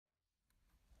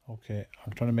Okay,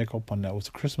 I'm trying to make up on that. It was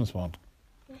a Christmas one.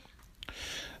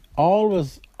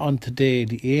 Always on today,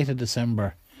 the 8th of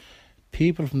December,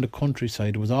 people from the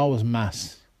countryside, it was always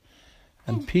mass.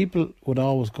 And people would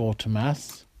always go to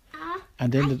mass.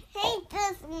 And then I hate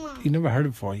this one. you never heard it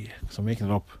before, so I'm making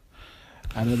it up.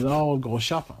 And they'd all go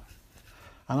shopping.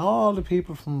 And all the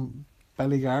people from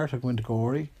Ballygart are going to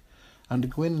Gorey. And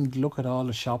they'd go in and look at all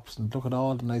the shops and look at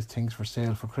all the nice things for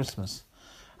sale for Christmas.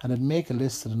 And they'd make a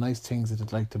list of the nice things that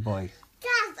they'd like to buy. Dad,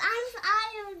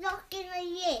 I was looking at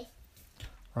this.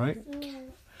 Right?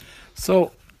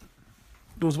 So,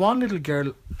 there was one little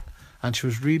girl, and she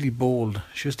was really bold.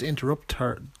 She used to interrupt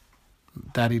her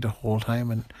daddy the whole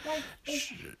time. And Like,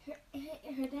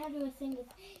 her dad was saying,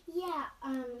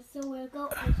 so we'll go,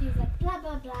 and she's like, blah,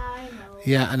 blah, blah, I know.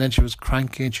 yeah, and then she was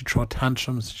cranky and she'd throw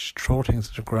tantrums, she'd throw things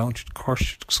at the ground, she'd curse,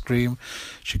 she'd scream,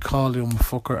 she'd call you a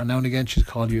fucker, and now and again she'd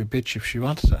call you a bitch if she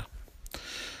wanted to.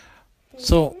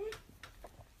 So,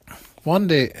 one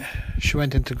day she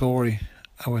went into Gorey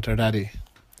with her daddy,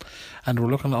 and they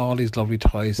were looking at all these lovely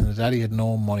toys, and the daddy had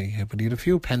no money, but he had a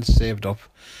few pence saved up,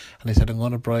 and he said, I'm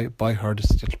going to buy her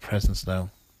this little presents now.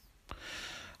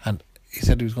 And he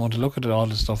said he was going to look at all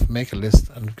the stuff, make a list,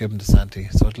 and give them to Santi.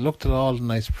 So he looked at all the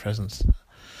nice presents.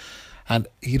 And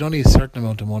he'd only a certain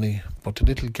amount of money, but the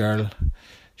little girl,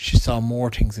 she saw more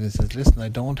things, and he says, listen, I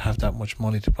don't have that much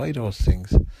money to buy those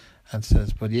things. And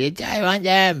says, but I want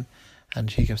them. And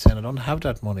she kept saying, I don't have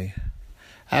that money.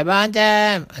 I want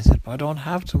them. I said, but I don't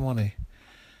have the money.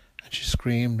 And she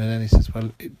screamed, and then he says,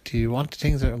 well, do you want the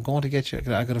things that I'm going to get you?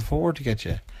 I could afford to get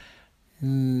you.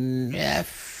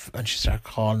 F. And she started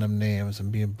calling him names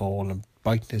and being bold and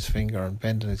biting his finger and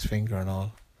bending his finger and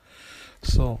all.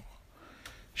 So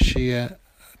they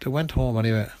went home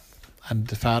anyway, and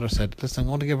the father said, listen, I'm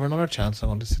going to give her another chance. I'm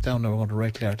going to sit down and we're going to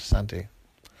write a letter to Santi.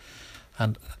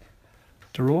 And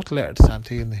they wrote a letter to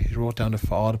Santi, and he wrote down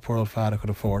all the poor old father could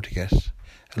afford to get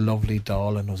a lovely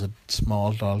doll, and there was a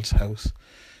small doll's house,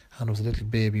 and there was a little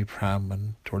baby pram,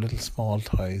 and there were little small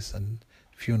toys and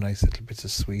few nice little bits of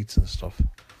sweets and stuff.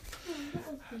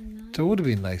 That would have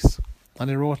been nice. And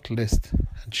he wrote a list,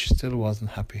 and she still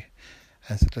wasn't happy.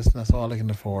 And I said, listen, that's all I can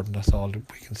afford, and that's all we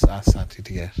can ask Santi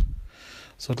to get.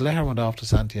 So the letter went off to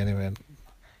Santi anyway, and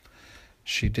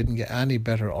she didn't get any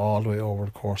better all the way over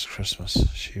the course of Christmas.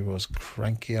 She was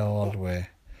cranky all the way.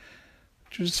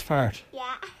 She was just fart.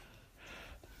 Yeah.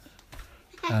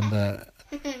 And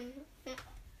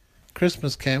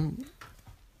Christmas came,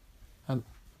 and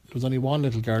there was only one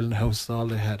little girl in the house, all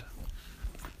they had.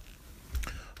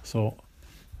 So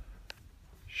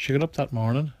she got up that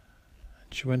morning,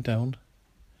 and she went down,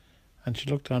 and she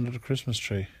looked under the Christmas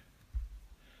tree.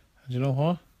 And you know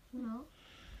what? No.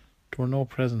 There were no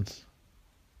presents.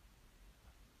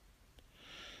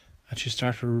 And she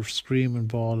started to scream and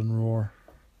bawl and roar.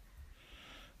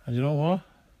 And you know what?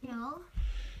 No.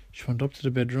 She went up to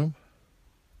the bedroom,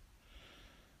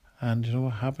 and you know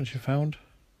what happened? She found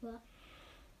What?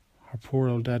 her poor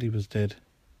old daddy was dead.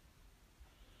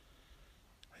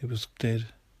 He was dead.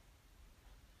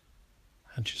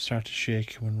 And she started to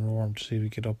shake him and roar him to see if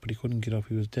he'd get up, but he couldn't get up.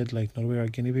 He was dead, like, no way our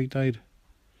guinea pig died.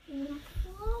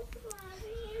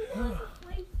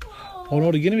 Oh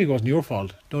no, the guinea pig wasn't your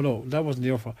fault. No, that wasn't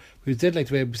your fault. He was dead like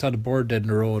the way we saw the bird dead in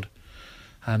the road.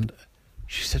 And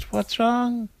she said, what's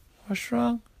wrong? What's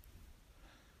wrong?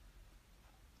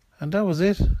 And that was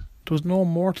it. There was no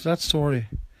more to that story.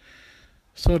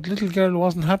 So the little girl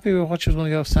wasn't happy with what she was going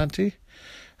to get off Santi,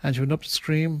 and she went up to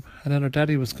scream, and then her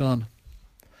daddy was gone.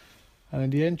 And in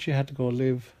the end she had to go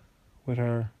live with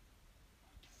her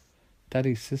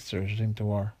daddy's sisters, I think they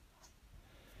were.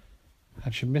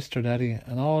 And she missed her daddy,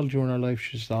 and all during her life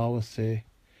she used to always say,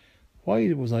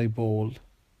 why was I bold?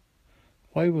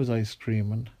 Why was I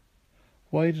screaming?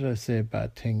 Why did I say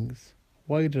bad things?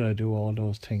 Why did I do all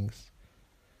those things?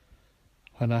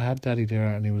 When I had daddy there,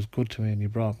 and he was good to me, and he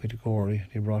brought me to Gorey,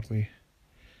 and he brought me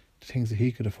the things that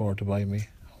he could afford to buy me.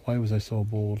 Why was I so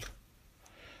bold?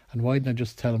 And why didn't I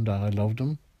just tell him that I loved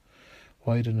him?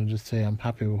 Why didn't I just say I'm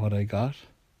happy with what I got?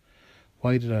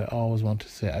 Why did I always want to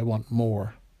say I want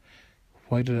more?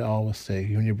 Why did I always say,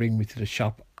 when you bring me to the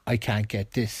shop, I can't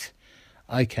get this,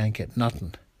 I can't get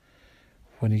nothing?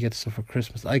 When you get stuff for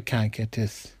Christmas, I can't get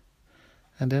this.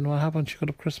 And then what happened? She got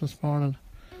up Christmas morning,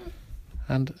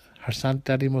 and her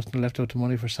daddy mustn't have left out the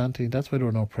money for Santi. That's why there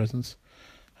were no presents.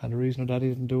 And the reason her daddy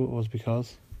didn't do it was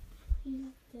because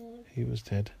he was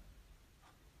dead.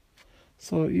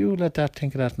 So you let that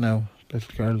think of that now,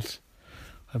 little girls.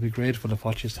 I'd be grateful of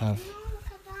what you have. No,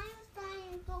 because I was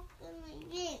dying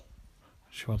looking at it.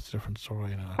 She wants a different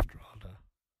story now after all.